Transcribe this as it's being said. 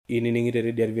inining'ire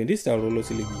Radio Adventista ololo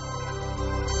siligi.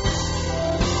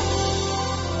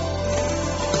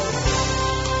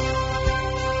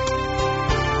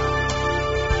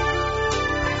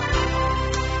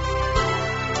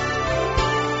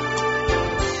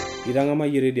 Irangama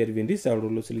Radio Adventista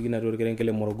ololo siligi na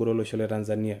torkerenkele Morogoro lo shole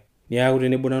Tanzania. Niaku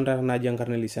tenebo nantara naji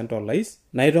Enkarneli Central Lais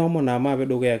naitomo na maape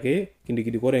dukuya ake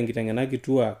kindikidikore Inkitegenat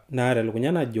kituak naata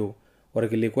lukunya najo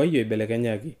orkilikuai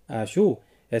oibelekenyaki ashu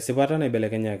esipata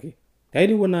naibelekenyaki.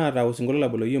 Kairiwo naata osingolo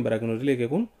labolo yiok mbarakinot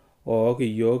lekekun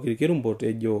ookiyiok irkirumbot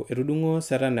ejo etudung'o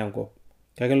setan enkop.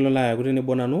 Kakelo layaku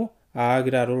tenebo nanu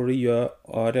aakita rorei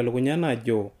oota lukunya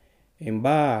najo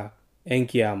imbaa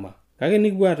enkiama. Kake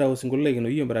nikibuata osingolo lekino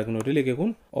yiok mbarakinot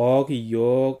lekekun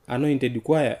ookiyiok Anointed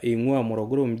Choir eing'ua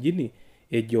Morogoro mjini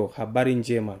ejo habari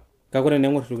njema. Kakore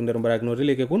neng'or tukindero mbarakinot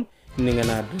lekekun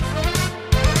ning'enad.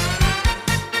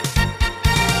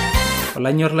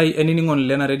 Olanyor lai eniningon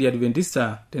lena Radio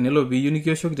Adventista tenelo piyu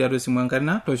nikioshoki tiatua esimu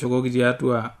enkarina toshokoki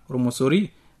tiatua ormosori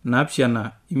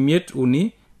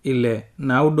 753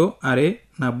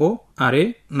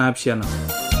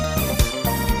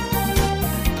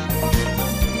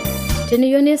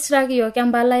 Teniyo nisiraki yo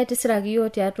kambala itisiraki yo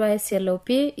tiatua SLOP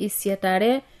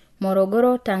isietare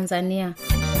Morogoro Tanzania.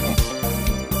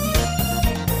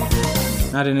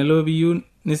 Na tenelo piyu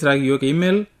nisiraki yo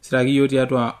email siraki yo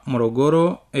tiatua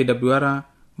Morogoro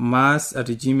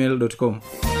awr@gmail.com.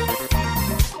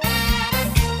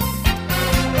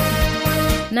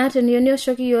 Na teniyo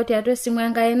nioshoki yo tiatua esimu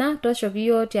enkaina toshoki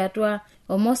yo tiatua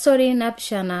omosori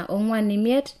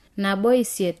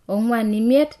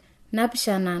 745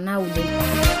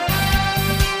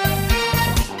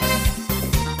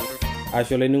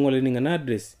 Ashole ningole ningana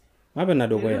address mapena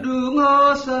dogoya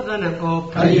Tudungo satana ko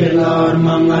kayelar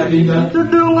mangarinda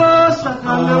Tudungo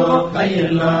satana ko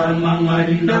kayelar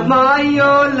mangarinda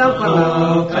Mayo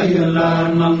lampana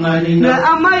kayelar mangarinda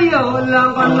Amayo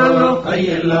lampana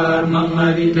kayelar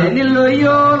mangarinda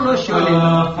Teniloyo lo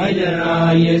sholilo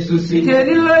Haydara Yesusi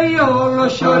Teniloyo lo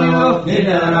sholilo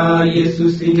Haydara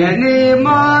Yesusi Teni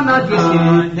mana twesi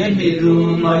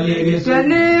Nemiru malege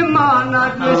Teni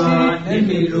mana twesi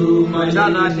Nemiru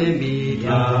malege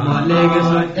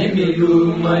Malegesa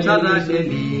emiru majada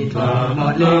semita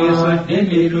malegesa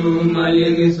emiru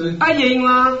malegesa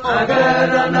ayingwa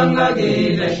agara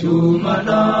nangage la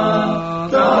shumana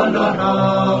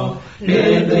tanara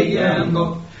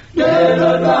nedeyembo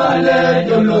dedale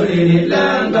dolori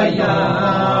langa ya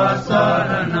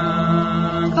sarana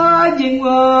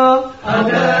ayingwa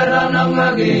agara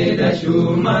nangage la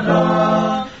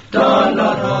shumana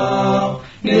tanara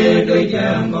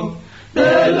nedeyembo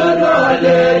Dela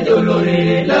dale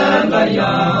dolore langa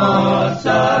ya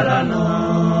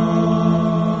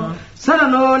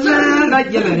Sarano lenga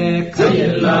jelere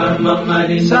kayelar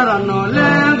mamari Sarano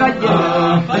lenga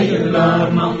jelere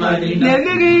kayelar mamari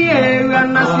Nemigiye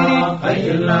wanasiri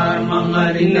kayelar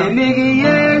mamari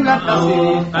Nemigiye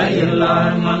wanasiri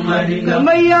kayelar mamari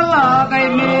Kamayala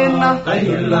kaimena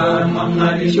kayelar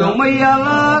mamari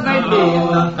Shomayala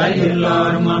kaimena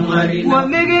kayelar mamari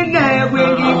Wamigine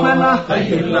wengi mana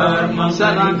kayelar mamari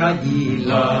Saranga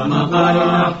jila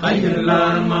magarina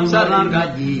kayelar mamari Saranga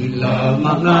jila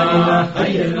magarina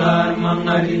kayelar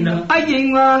mangarina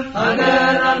ayingwa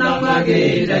agara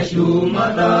namageda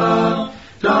shumada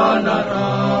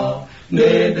tanara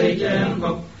nede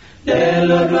jembo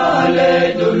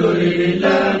delale doluri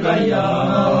langaya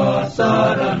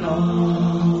sarana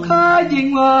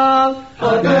kayingwa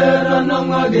agara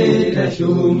namageda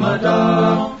shumada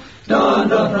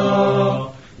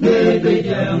tanara nede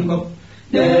jembo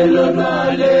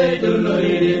delale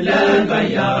doluri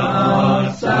langaya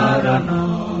sarana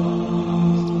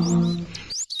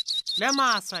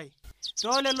Lema asai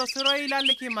dole lo sero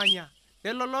ilalle kimanya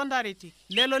lelo londariti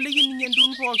lelo ligi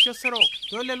nyendun po okyo sero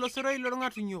dole lo sero ilo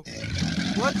ngatunyo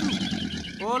watu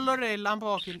olore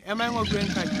lampo okin emango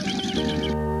gwenkai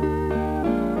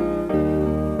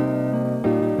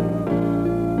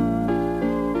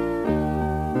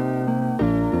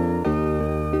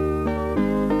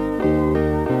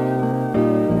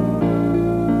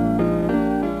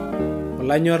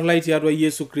Olanyor laiti atwa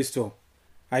Yesu Kristo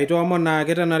Aitomo na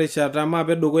ketanarishata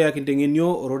maape dukuya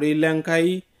kintengenio rorei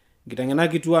Nkai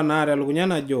Inkitegenat kituak naata lukunya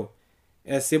najo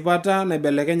esipata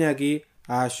naibelekenyaki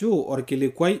ashu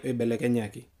orkilikuai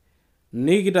oibelekenyaki.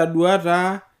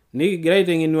 Nikitaduata nikigira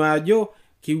aiteng'enua ajo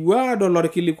kipuo adol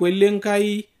orkilikuai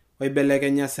Nkai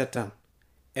oibelekenya setan.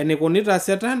 Enikunita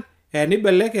setan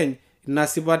enibelekeny ina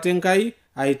sipata Nkai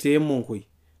aitaa Mungui.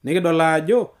 Nikidol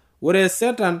ajo ore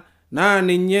setan naa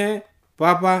ninye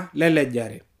papa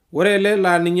lelejare. Ore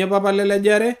lela ninye papa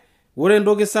lelejare, ore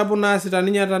entoki sapuk naasita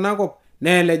ninye tanakop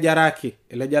elejaraki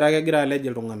egira alej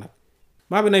iltung'anak.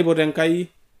 Maape naipote Enkai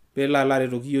peelo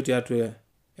aretoki iyiok tiatua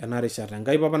ena rishata.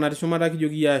 Enkai papa natii shumata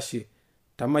kijoki ashe,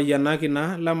 tamayianaki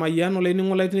naa lamayian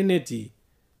olainining'o lai tine netii,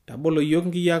 tabolo iyiok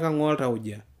nkiyiak ang'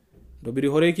 oltauja,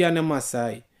 ntobirihoreki ane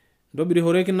Maasai,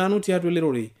 ntobirihoreki nanu tiatua ele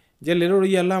rorei, ele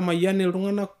rorei ala amayian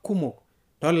iltung'anak kumok,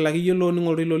 tolelaki iyiok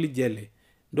looning'o iltoilo lijo ele,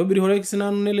 ntobirihoreki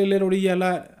sinanu ele rorei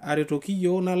ala aretoki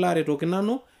iyiok nalo aretoki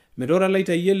nanu metora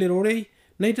laitayi ele rorei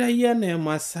naitayi ane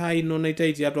Maasai no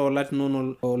naitayi tiatua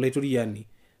olatinono olaitoriani,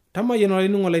 tamayian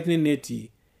olainining'o lai tine netii,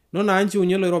 no naa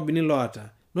nchiunye loirobini loota,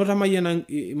 no tamayiana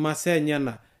masaa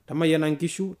enyana, tamayiana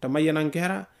nkishu, tamayiana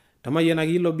nkera,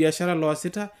 tamayianaki ilo biashara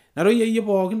loasita, naroi yie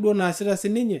pookin duo naasita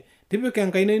sininye, tipika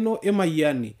enkaina ino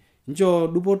emayiani, nchoo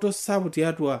dupoto sapuk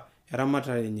tiatua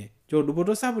eramatare enye, nchoo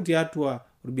dupoto sapuk tiatua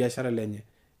orbiashara lenye,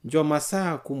 nchoo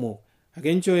masaa kumok,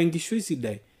 ake nchoo enkishui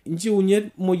sidai, nchiunye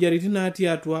moyiaritin natii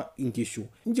atua nkishu,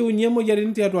 nchiunye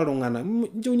moyiaritin tiatua iltung'anak,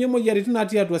 nchiunye moyiaritin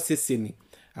natii atua seseni,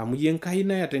 amu yie Enkai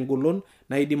naata engolon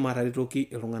naidim ataretoki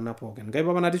iltung'anak pookin. Enkai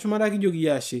papa natii shumata kijoki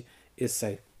ashe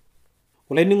esai.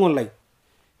 Olainining'o lai,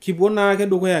 kipuo naake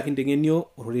dukuya kinteng'enio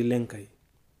ororei l'Enkai.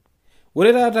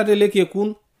 Ore taata tele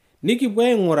kekun nikipuo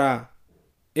aing'uraa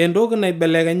entoki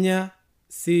naibelekenya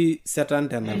si setan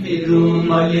tena.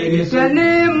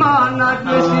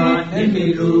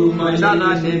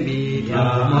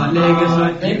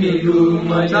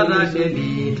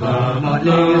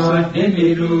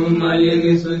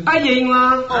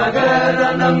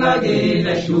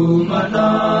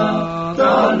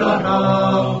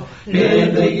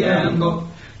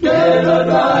 Delo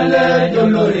dale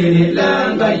dolore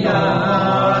langa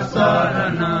ya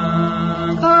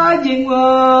sarana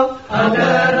kajingwa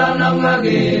agara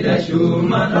namage da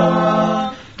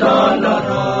shumara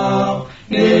tandara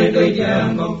nedo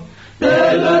yango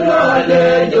delo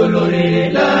dale dolore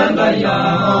langa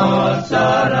ya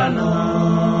sarana.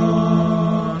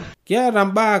 Kiata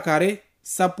mbaa kare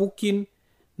sapukin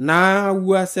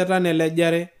naawua setan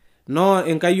elejare no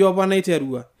Enkai apa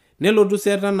naiterua, nelotu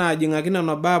setan ajing'aki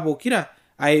nena baa pokira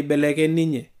aibelekeny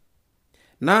ninye.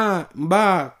 Naa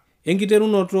mbaa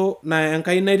enkiterunoto na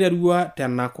Enkai naiterua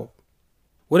tenakop.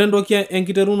 Ore entoki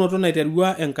enkiterunoto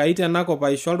naiterua Enkai tenakop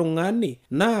aisho oltung'ani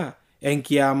naa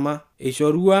enkiama.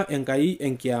 Eishorua Enkai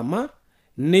enkiama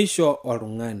neisho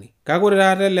oltung'ani. Kake ore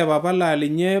taata ele papa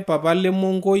laalinye papa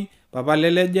lemonkoi, papa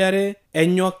lelejare,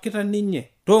 enyokita ninye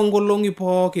toonkolong'i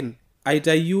pookin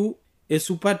aitayu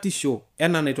esupatisho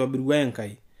ena naitobirua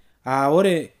Enkai.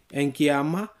 Ore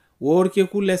enkiama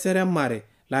orkekun leseremare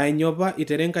la inyopa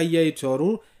itere Enkai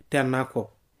aitoru tenakop.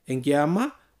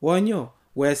 Enkiama wonyo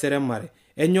weseremare.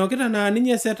 Enyokita naa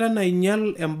ninye setan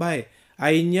ainyal embaye,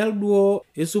 ainyal duo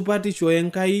esupatisho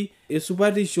Enkai,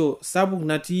 esupatisho sapuk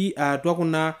natii atua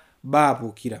kuna baa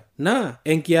pokira. Na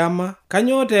enkiama,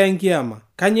 kanyoo te enkiama?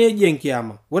 Kanyoo eji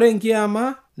enkiama? Ore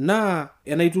enkiama naa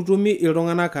enaitutumi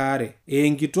iltung'anak aare,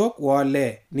 enkitok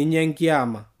wolee, ninye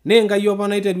enkiama. Ne Enkai apa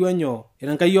naiterua nyoo?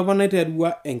 Enkai apa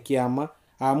naiterua enkiama,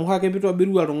 amu kake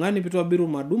pitobiru oltung'ani, pitobiru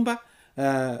madumba,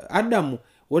 Adamu,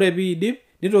 ore piidip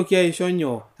nitoki aisho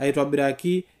nyoo?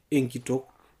 Aitobiraki enkitok.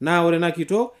 Na ore ena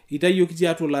kitok itayioki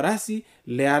tiatua larasi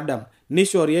le Adamu,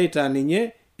 nishori aitaa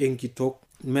ninye enkitok.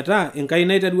 Metaa Enkai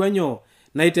naiterua nyoo?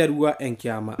 Naiterua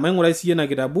enkiama. Maing'urai siye na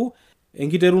kitabu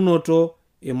enkiterunoto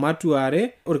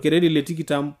ematuare orkereri le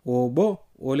 21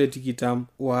 ole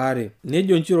 22.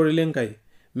 Nejo nchirori l'Enkai,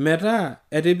 metaa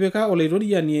etipika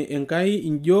olaitoriani Enkai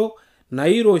injo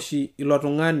nairoshi ilo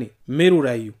tung'ani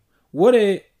merurayu.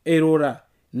 Ore erura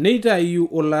neitayu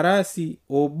olarasi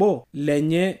obo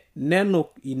lenye nenuk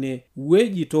ine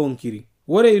wueji toonkiri.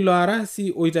 Ore ilo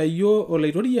arasi oitayio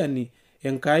olaitoriani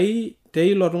Enkai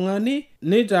teilo tung'ani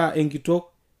neitaa enkitok,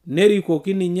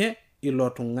 nerikoki ninye ilo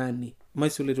tung'ani.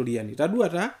 Maisi olaitoriani. Tadua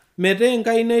taa, metaa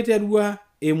Enkai naiterua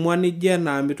emwanije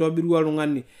na mitobirua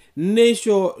oltung'ani,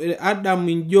 neisho Adamu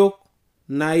injok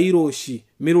nairoshi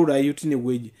mirurayu tine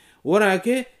wueji. Ore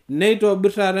ake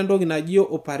neitobir taata entoki naji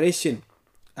operation,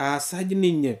 aasaj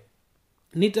ninye,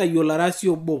 nitayu olarasi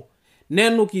obo,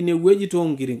 nenuk ine wueji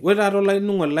toonkiring. Ore taata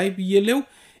olainining'o lai piyieleu,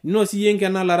 ninosie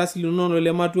enkena larasi linono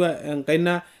lematua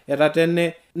enkaina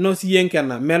etatene, ninosie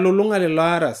enkena, melulung'a lelo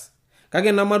aras.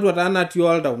 Kake namatua taa natii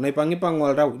oltau, naipang'ipang'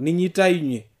 oltau, ninye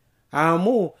itayunye.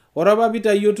 Amu, ore apa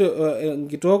pitayio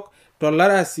enkitok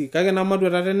tolarasi, kake namatua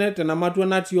tatene tenamatua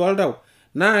natii oltau,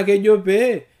 naa kejo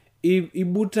pee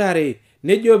ibutare,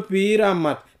 nejo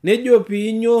piiramat, nejo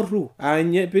piinyorru,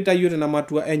 pitayio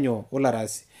tenamatua enyo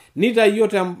olarasi. Nitayio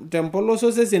tempolos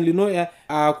osesen lino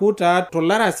aaku taa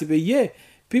tolarasi peyie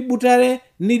pibutare,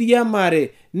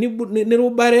 niriamare,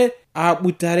 nirubare,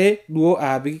 abutare duo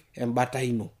apik embata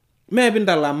ino. mee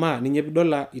pindalama ninye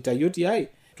pidola itayio tiai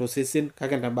tosesen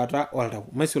kake tabata oltau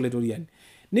maisoloitoriani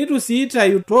nitu sii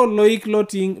itayu toloik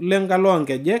lotii lenkalo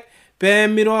onkejek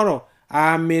peemiroro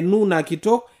amenu na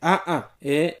kitok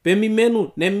pemimenu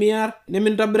nemiar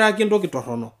nemintobiraki entoki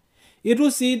torrono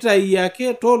itu sii itayu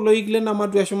ake toloik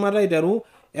lenamatu eshumata aiteru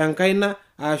enkaina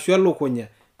ashu elukunya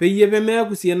peyie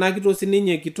pemeaku sii ena kitok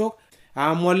sininye kitok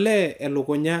amole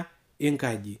elukunya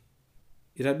enkaji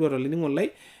itadua toleningo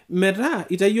lai metaa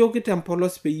itayioki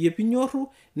tempolos peyie pinyorru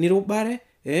nirubare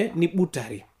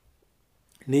nibutare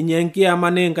ninye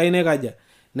enkiama nenkai naikaja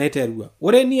naiterua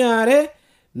ore niare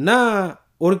naa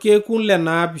orkekun le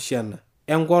naapishana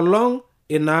enkolong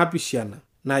inaapishana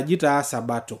naji taa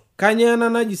sabato kanya ena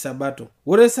naji sabato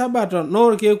ore sabato naa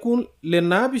orkekun le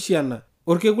naapishana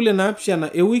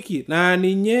ewiki naa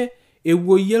ninye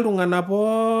epuoyie iltung'anak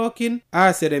pookin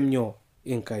aaserem nyoo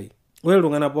Enkai ore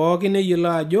iltung'anak pookin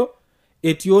neyiolo ajo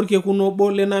etii orkekun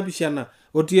obo le naapishana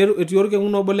etii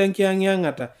orkekun obo le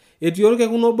nkiyang'yang'ata etii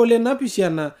orkekun obo le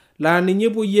naapishana laa ninye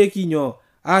epuoyieki nyoo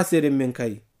aaserem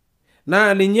Enkai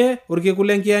naa ninye orkekun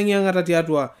le nkiyang'yang'ata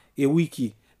tiatua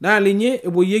ewiki naa ninye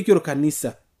epuoyieki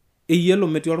orkanisa eyiolo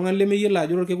metii oltung'ani lemeyiolo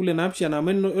ajo orkekun le naapishana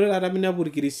amu ore taata pinepu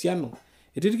irkirisiano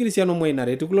etii irkirisiano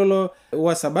moinare etii kulo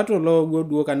wa sabato loopuo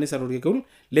duo kanisa torkekun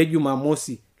le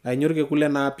Jumamosi lainyo orkekun le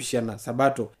naapishana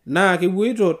sabato naa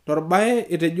kepuoito torbae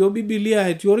etejo Biblia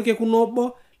etii orkekun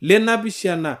obo le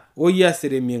naapishana oyiaa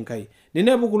aseremie Enkai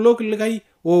ninepu kulo kulikai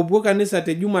oopuo kanisa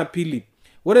te Jumapili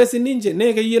ore sininche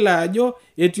nee keyiolo ajo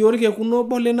etii orkekun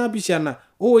obo le naapishana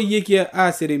ooyieki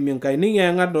aaseremie Enkai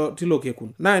ning'eng'ado tilo kekun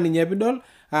naa ninye pidol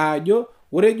ajo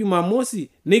ore Jumamosi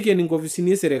neikeni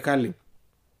nkofisini eserikali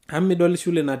amu midol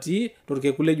shule natii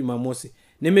torkekun le Jumamosi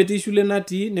nemetii shule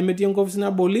natii nemetii enkofisi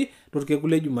naboli torkekun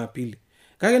le Jumapili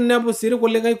kake ninepu sii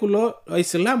kulikai kulo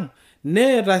Waislamu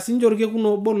neeta sinche orkekun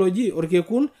obo loji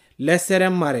orkekun le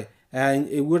seremare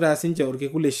epuo taa sinche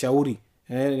orkekun le shauri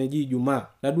neji Ijumaa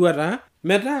tadua taa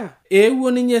metaa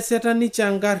eewuo ninye setani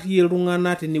changarrie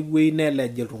iltung'anak tenewueji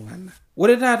nelej iltung'anak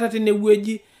ore taata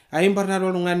tenewueji aimpartata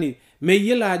oltung'ani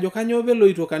meyiolo ajo kanyoo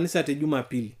peloito kanisa te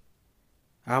Jumapili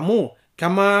amu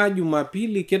kamaa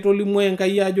Jumapili ketolimu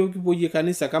Enkai ajo kipuoyie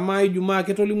kanisa kamaa Ijumaa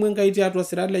ketolimu Enkai tiatua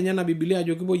sirat lenye na Biblia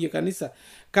ajo kipuoyie kanisa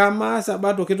kamaa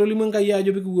Sabato ketolimu Enkai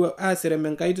ajo pikipuo aaserem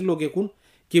Enkai tilo kekun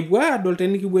kipuo adol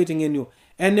tenikipuo aiteng'enio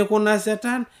enikuna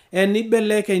setan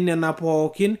enibelekeny nena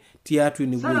pookin tiatua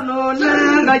ine wueji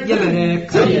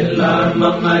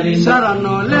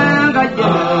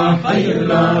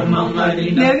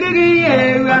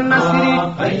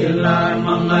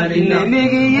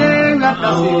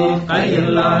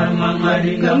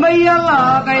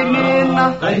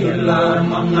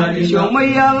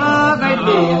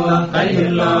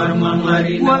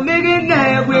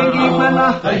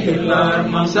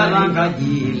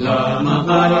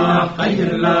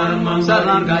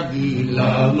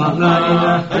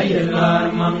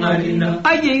Mangarina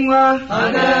Ajingwa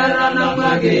Agara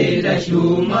Namagita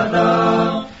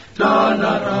Shumata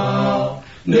Tanara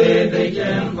Nede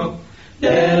Jembo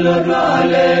Delo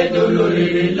Rale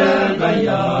Duluri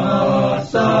Langaya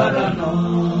Sarana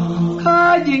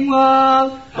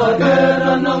Ajingwa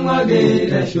Agara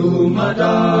Namagita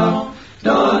Shumata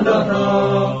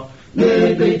Tanara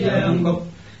Nede Jembo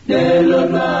Delo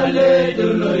Rale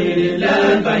Duluri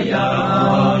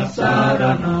Langaya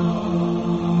Sarana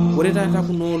ore taata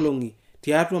kuna olong'i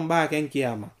tiatua mbaa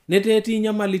enkiyama netetii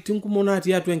nyamalitin kumok natii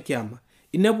tiatua enkiyama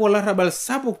inepu olarrabal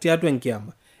sapuk tiatua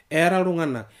enkiyama era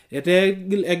iltung'anak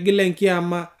egil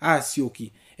enkiyama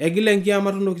aasioki egil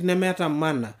enkiyama tontokitin nemeeta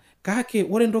maana kake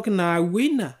ore entoki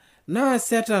naawueina naa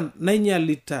setan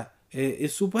nainyalita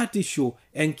esupatisho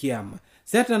enkiyama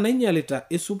setan nainyalita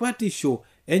esupatisho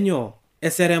enyo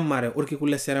eseremare orkekun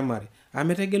le seremare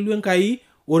ametegelu Enkai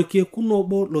orkekun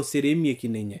obo loseremieki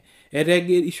ninye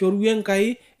ishorua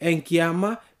Enkai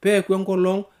enkiyama peeku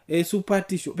enkolong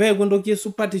esupatisho peeku entoki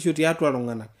esupatisho tiatua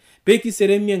iltung'anak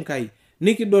pekiseremie Enkai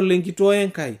nikidol enkitoo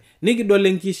Enkai nikidol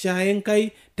enkishaa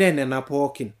Enkai tenena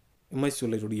pookin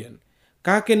maisoloitorian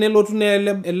kake nelotu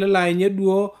ele lainye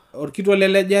duo orkitoo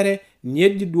lelejare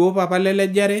nyeji duo papa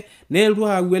lelejare neeltu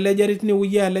aau elejare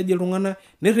tinewueji alej iltung'anak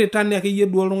nirritani akeyie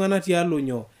duo iltung'anak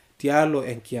tialo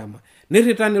enkiyama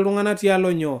nirritani iltung'anak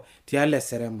tialo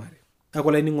eseremare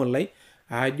akolaining'o lai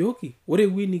ajoki ore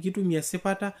ewueji nikitumie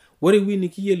esipata ore ewueji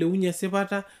nikiyieleunye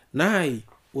esipata naai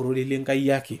ororei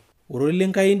lenkai ake ororei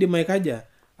lenkai indim aikaja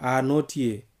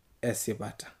anotie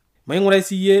esipata maing'urai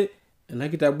siyie ena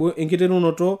kitabu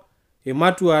enkiterunoto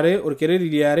ematuare orkereri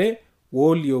liare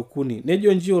woliokuni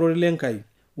nejo nji ororei lenkai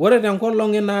ore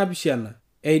tenkolong enaapishana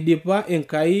eidipa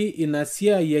Enkai ina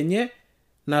siai enye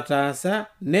nataasa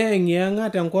neeng'iyang'a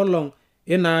tenkolong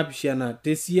enaapishana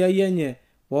tesiai enye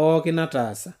pooki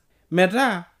nataasa.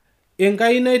 Metaa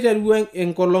Enkai naiterua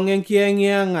enkolong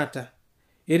enkiyeng'iyang'ata.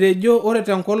 Etejo ore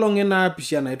tenkolong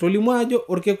enaapishana, etolimu ajo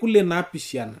orkekun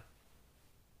lenaapishana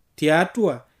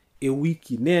tiatua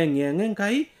ewiki neeng'iyang'a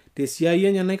Enkai tesiai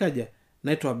enye naikaja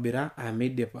naitobira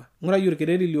ameidipa. Ng'urai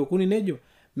orkereri liokuni nejo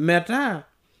metaa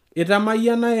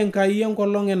itamayiana Enkai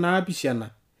enkolong enaapishana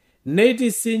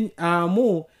neitisiny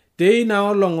amu teina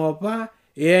olong apa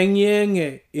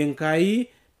eeng'iyeng'e Enkai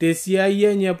tesiai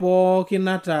enye pooki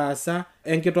nataasa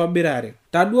enkitobirare.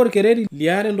 Taduo orkereri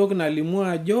liare entoki nalimu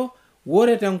ajo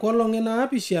ore tenkolong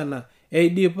enaapishana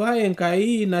eidipa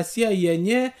Enkai ina siai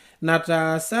enye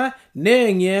nataasa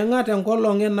neeng'iyeng'a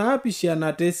tenkolong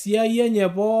enaapishana tesiai enye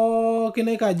pooki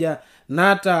naikaja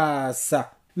nataasa.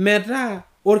 Metaa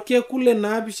orkekun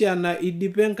lenaapishana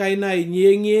idipa Enkai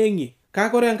naeng'iyeng'ie.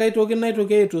 Kake ore enkai toki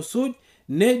naitoki aitusuj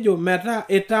nejo metaa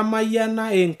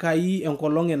itamayiana Enkai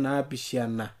enkolong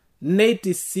enaapishana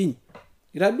neitisiny.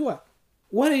 Itadua?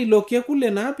 Ore ilo kekun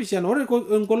lenaapishana, ore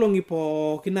enkolong'i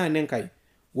pooki naa Enkai.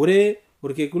 Ore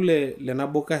orkekun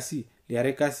lenabo kasi,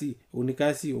 liare kasi, uni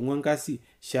kasi, ong'uan kasi,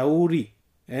 shauri,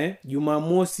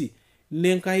 Jumamosi,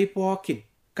 Enkai pookin.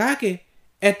 Kake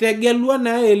etegelua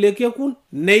naa ele kekun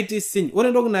neitisiny. Ore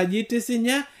entoki naji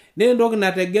itisinya naa entoki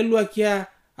nategeluaki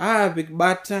aapik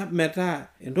bata metaa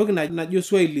entoki najo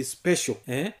Swahili special,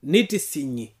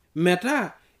 nitisinyi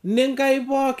metaa Enkai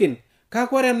pookin.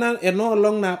 Kake ore ena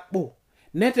olong nabo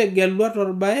netegelua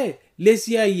torbae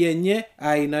lesiai enye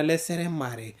aina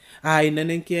leseremare, aina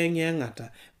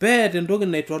nenkiyeng'iyang'ata, peeta entoki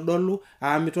naitodolu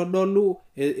mitodolu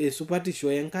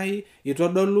esupatisho Enkai,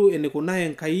 itodolu enikuna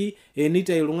Enkai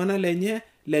enitayu iltung'anak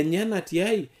lenye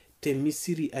tiai te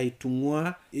Misiri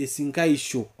aitung'ua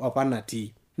esinkaisho apa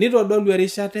natii. Nitodolu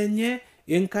erishata enye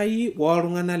Enkai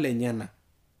woltung'anak lenyana.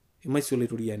 Imaisolo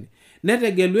ituriani.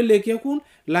 Netegelu ele kekun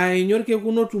laa ninye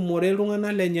orkekun otumore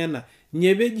iltung'anak lenyana.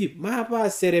 Nyepeji maapa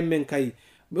aserem Enkai.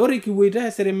 Ore kiwoita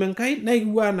aserem Enkai naa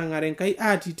kipuo aanang'are Enkai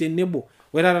atii tenebo.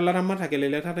 Ore taata laramatak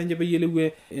elelek taata ninche peyie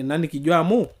eyiolou ena nikijo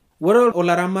amu ore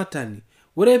olaramatani,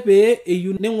 ore pee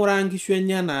eyieu ning'uraa nkishu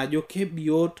enyenak ajo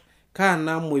kebiot kaa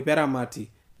namoi peramati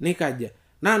nikaja.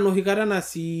 Naa noshi kata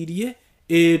nasiirie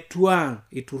etuang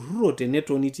itururo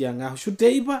tenetoni tiang ashu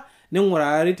teipa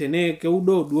ning'urari tenee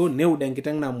keudoo duo neud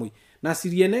enkiteng namoi.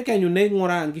 Nasirie nekenyu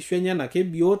neing'uraa nkishu enyenak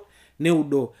kebiot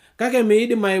neudoo. Kake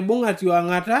meidim aibung'a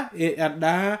tiwang'ata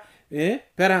edaa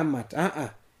peramat.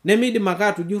 Nemeidim ake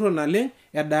atujurro naleng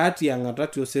edaa tiang'ata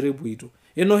tioserepuito.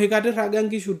 Enoshi kata irraga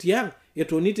nkishu tiang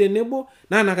etoni tenebo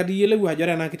naa nakata iyiolou ajo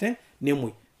ore ena kiteng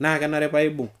nemoi. Naa kenare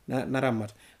paibung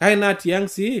naramat. Kake naa tiang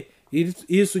sii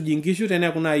isuj nkishu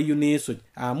teneeku naa iyieu niisuj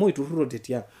amu iturrurote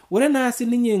tiang. Ore naa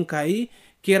sininye Enkai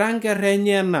kira nkerra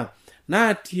enyenak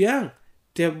naa tiang,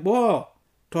 teboo,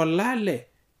 tolale,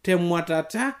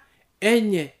 temwatata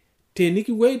enye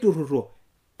tenikipuo aiturruro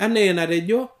enaa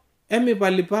enatejo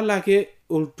emipalipal ake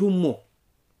oltumo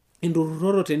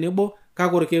inturruroro tenebo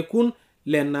kake orkekun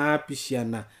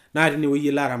lenaapishana. Naa tinewueji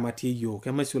elo aramatie yiok,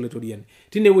 emaisolo itoriani.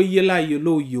 Tinewueji elo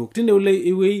ayiolou yiok,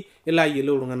 tinewueji elo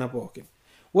ayiolou iltung'anak pookin.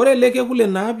 Ore ele kekun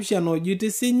lenaapishana oji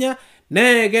itisinya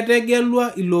nee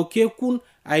ketegelua ilo kekun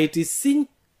aitisiny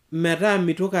metaa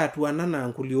mitoki atuana naa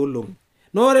nkulie olong'i.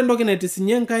 Naa ore entoki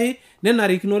naitisinye Enkai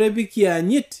nenarikinore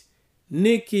pikianyit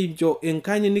nikincho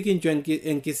enkanyit nikincho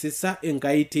enkisisa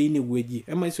Enkai teine wueji.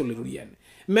 Emaisolo itoriani.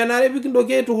 Menare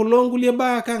pikintoki aituhuloo nkulie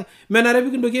baa kang, menare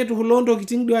pikintoki aituhuloo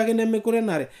ntokitin duo ake nemekure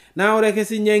nare. Naa ore ake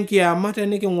sinye enkiyama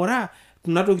teniking'uraa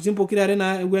kuna tokitin pokirare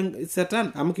naa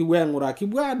setan amu kipuo aing'uraa,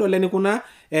 kipuo adol enikuna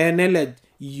nelej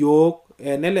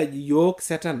yiok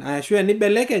setan ashu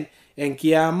enibelekeny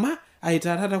enkiyama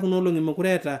aitatata kuna olong'i mekure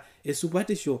eeta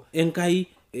esupatisho Enkai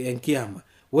enkiyama.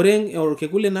 Ore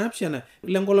orkekun lenaapishana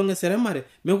lenkolong eseremare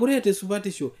mekure eeta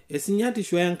esupatisho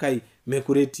esinyatisho Enkai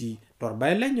mekure etii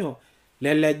torbae lenyo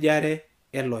lelejare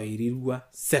eloirirua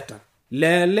setan.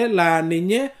 Lele laa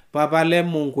ninye papa le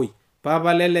Mongoi,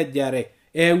 papa lelejare.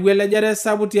 Eewuo elejare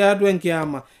sapuk tiatua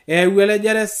enkiyama, eewuo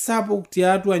elejare sapuk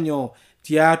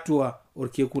tiatua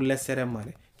orkekun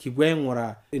leseremare. Kipuo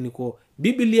aing'uraa eniko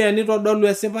Biblia nitodolu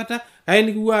esipata, kake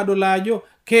nikipuo adol ajo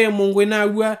Mongoi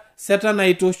naawua setan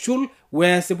aitushul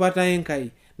weesipata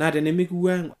Enkai. Naa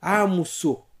tenemikipuo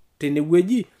aamuso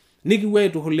tenewueji nikipuo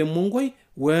aituhul Mongoi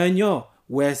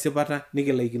weesipata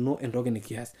nikilaikino entoki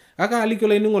nikias. Kake aliki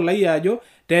olainining'o lai ajo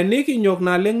tenikinyok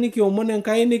naleng nikiomon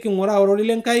Enkai niking'uraa ororei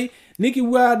lenkai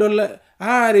nikipuo adol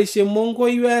aarishe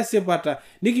Mongoi weesipata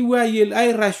nikipuo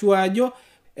airashu ajo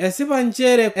esipa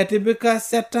nchere etipika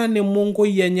setan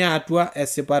Mongoi enye atua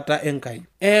esipata Enkai.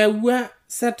 Eewua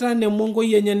Satan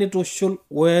emongoi enye nitushul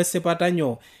Esipata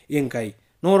nyoo Nkai.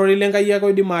 Nororei Nkai ake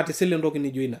oidim atisil entoki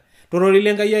nijo ina.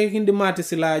 Tororei Nkai ake kindim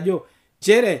atisil ajo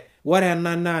nchere ore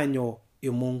ena naa nyoo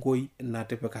emongoi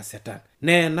natipika Satan.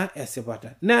 Neena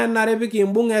Esipata. Nenare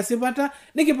pikimbung Esipata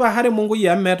nikipahare emongoi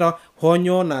amu meeta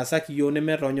honyo naasaki yiok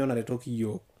nemeeta honyo naretoki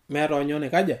yiok. Meeta honyo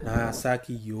nikaja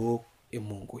naasaki yiok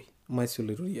emongoi.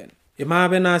 Maisolotoriani.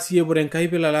 Emaape naasie pore Nkai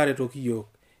pilala aretoki yiok.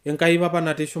 Enkai papa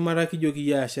natii shumata kijoki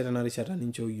yie ashe tena rishata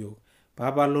nincho yiok.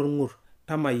 Papa lorng'ur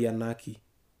tamayianaki.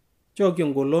 Nchooki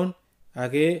engolon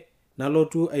ake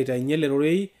nalotu aitainye ele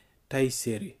rorei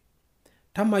taisere.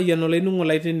 Tamayian olainining'o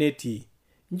lai tenetii.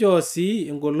 Nchoo sii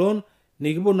engolon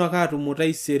nikiponu ake atumo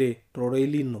taisere tororei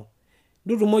lino.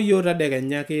 Ntutumo yiok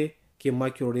tadekenya ake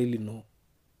kimaki ororei lino.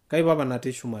 Nkai papa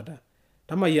natii shumata.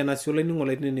 Tamayiana sii olainining'o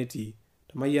lai tenetii.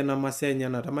 Tamayiana masaa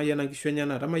enyana, tamayiana nkishu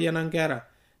enyana, tamayiana nkera.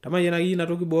 Tamayiana ina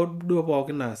toki duo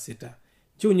pookin naasita.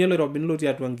 Chiunye loirobini lotii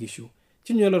atua nkishu.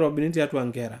 Chiunye loirobini tiatua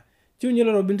nkera. Chiunye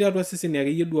loirobini tiatua seseni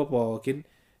akeyie duo pookin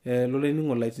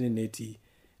lolainining'o lai tenetii.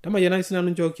 Tamayiana sinanu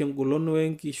nchooki engolon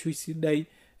wenkishui sidai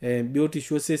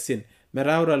biotisho sesen.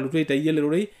 Metaa ore alotu aitayu ele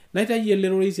rorei, naitayu ele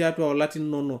rorei tiatua olatin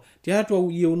inonok,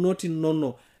 tiatua yieunot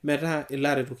inonok metaa ilo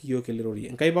aretoki yiok ele rorei.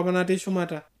 Nkai papa natii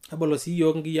shumata, tabolo sii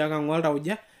yiok nkiyiak ang'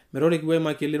 oltauja, metaa ore kipuo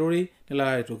aimaki ele rorei nilo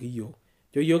aretoki yiok.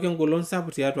 Nchoo yiok engolon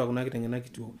sapuk tiatua kuna kiteng'ena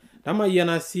kituo.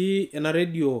 Tamayiana sii ena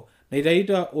redio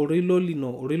naitaita orilo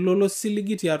lino, orilo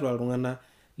losiligi tiatua iltung'anak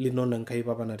linono Nkai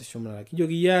papa natii shumata.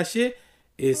 Kijoki yie ashe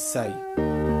esai.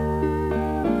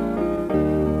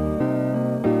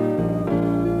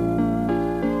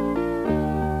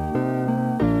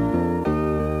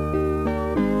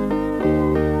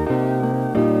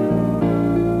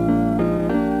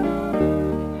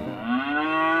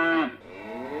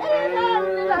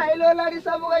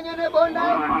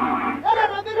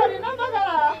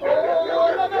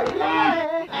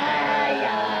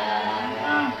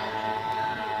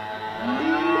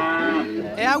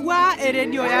 Eyaua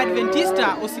eredio ya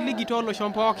Adventista osiligi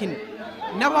tooloshon pookin.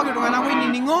 Nepooki iltung'anak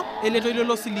oinining'o ele toilo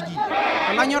losiligi.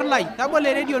 Olanyor lai, tabolo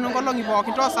eredio nonkolong'i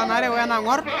pookin toosanare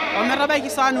wenang'or ometabaiki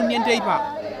saa uni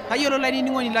enteipa. Tayiolo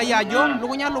lainining'oni lai ajo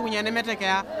lukunya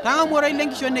nemetekeya. Tang'amu ororei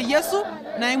lenkishon e Yesu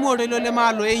naimu ortoilo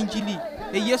lemaalo e Injili.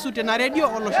 E Yesu tena redio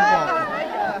olosho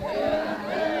pookin.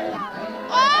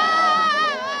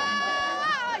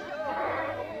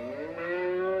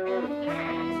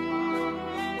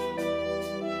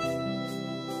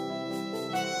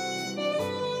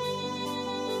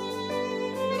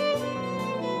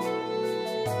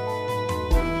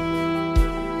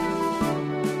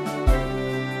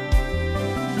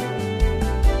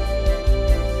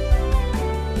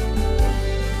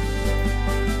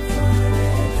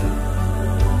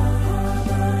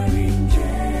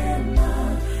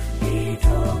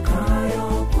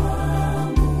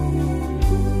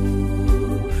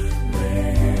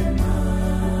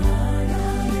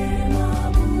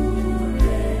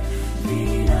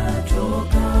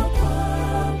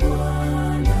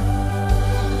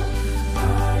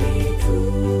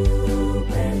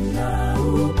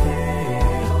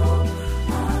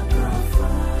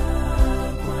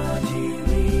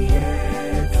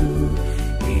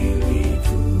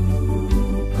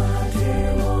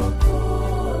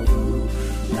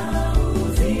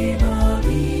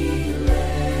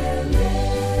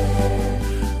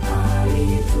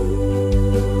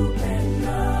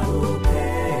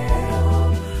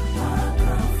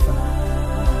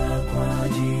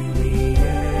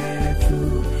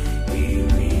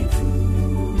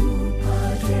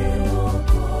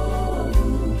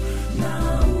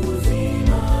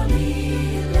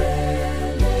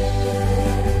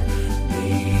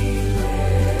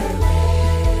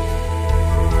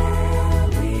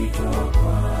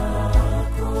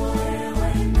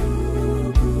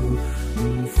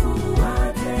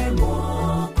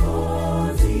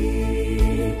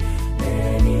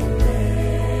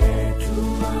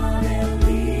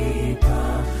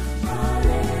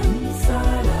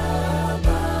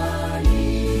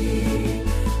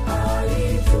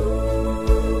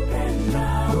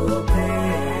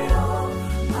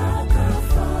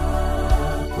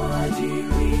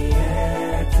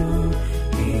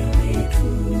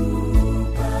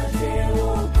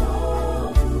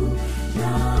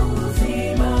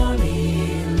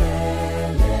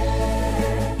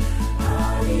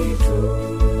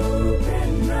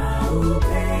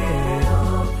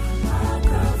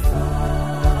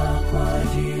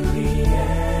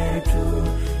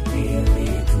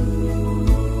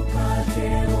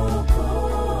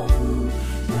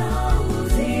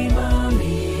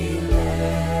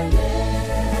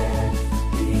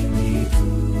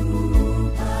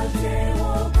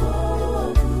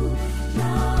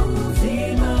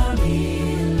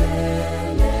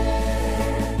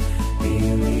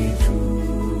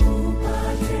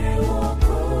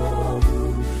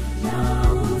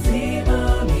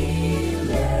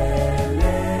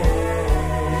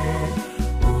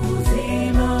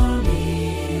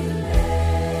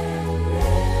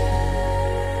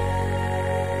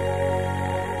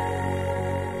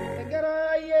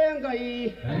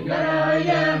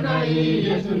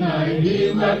 Yesu nai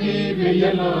hibagi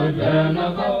beyelo dana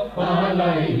ko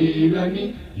palai higani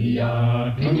ya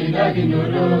tingidagi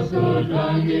noro so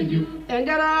tangeju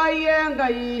engara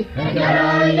yengai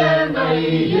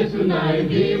Yesu nai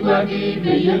hibagi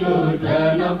beyelo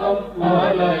dana ko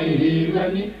palai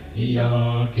higani ya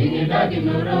tingidagi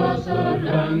noro so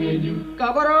tangeju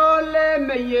kabarole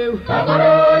meyew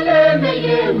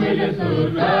wele so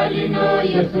talino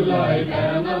Yesu lai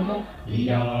dana mo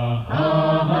ya ha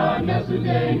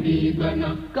nasugendi bana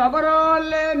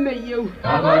kabarole meyew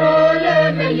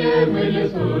wele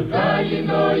so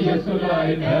talino Yesu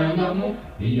lai dana mo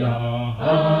ya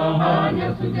ha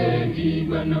nasugendi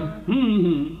bana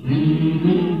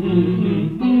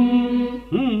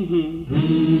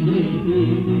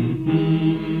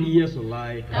Yesu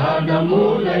lai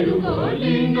Adamu lai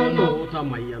lukolino no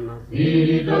tamayana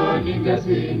Sirido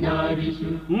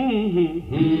ningasinadishu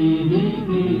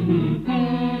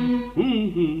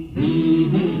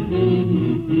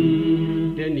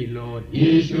Teni Lord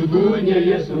Ishugunye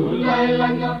Yesu lai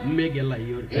langa Megela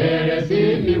yor Eresi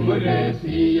ni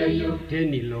muresi yayo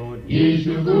Teni Lord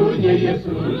Ishugunye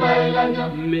Yesu lai langa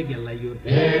Megela yor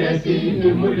Eresi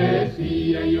ni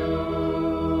muresi yayo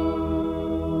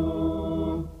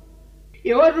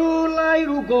Ewaru lai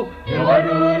rugo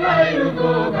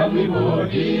kami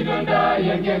bodi donda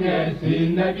yang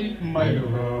sinadi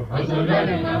mayro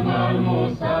asodane ngamal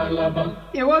musalaba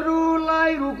Ewaru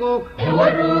lai rugo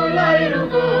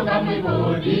kami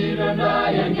bodi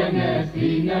donda yang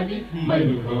sinadi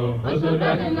mayro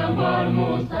asodane ngamal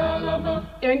musalaba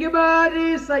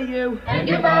Engibari sayew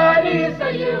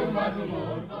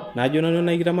madumor najo nano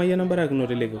na igira mayana barak no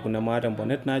relege kuna mata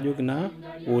bonet najo kina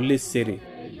ole sere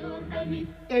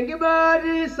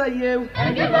Engibari sayew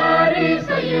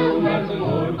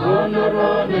madumor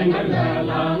konoro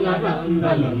nengala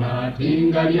ngandalo na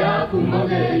tingalia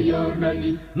kumoge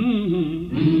yordani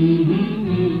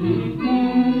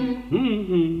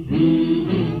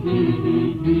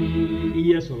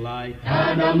Yesu lai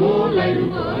Adamu lai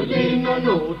rukolino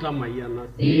no tamayana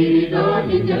Sirido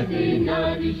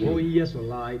ningasinadishu Oh Yesu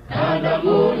lai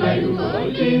Adamu lai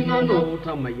rukolino no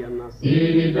tamayana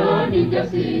Sirido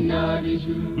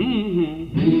ningasinadishu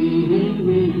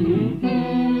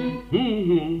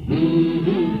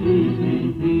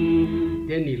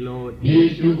Teni Lord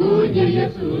Ishugunye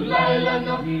Yesu lai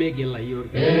langa Megela yor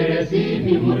Eresi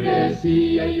ni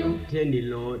muresi yayo Teni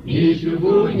Lord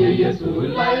Ishugunye Yesu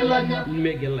lai langa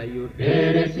Megela yor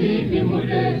Eresi ni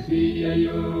muresi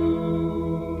yayo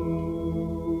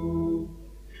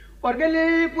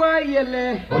Orgele kwa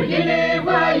yele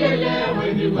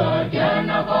Wedi wa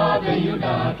kiana kobe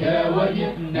yuda kewaye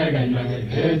Nega nyoge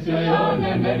kesyo yo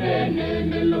nemere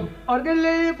nemelo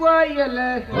Orgele kwa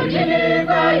yele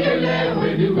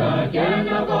Wedi wa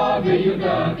kiana kobe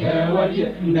yuda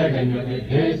kewaye Nega nyoge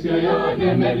kesyo yo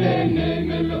nemere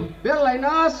nemelo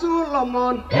Belaina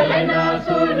Solomon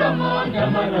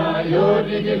Damara yo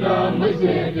digila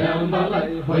mwise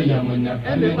jambalai Hoya munya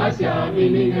eme masya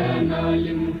miningana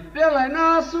limu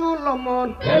Belaina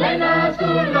Solomon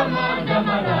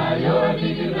Damara yo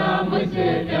digila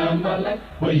mwise jambalai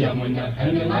Hoya munya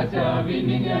eme masya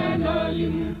miningana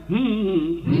limu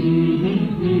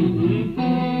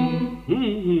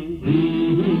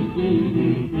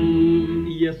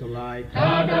Yesu lai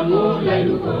Adamu lai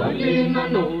lukolino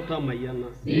no tamayana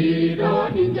Sirido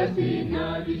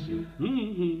ningasinadishu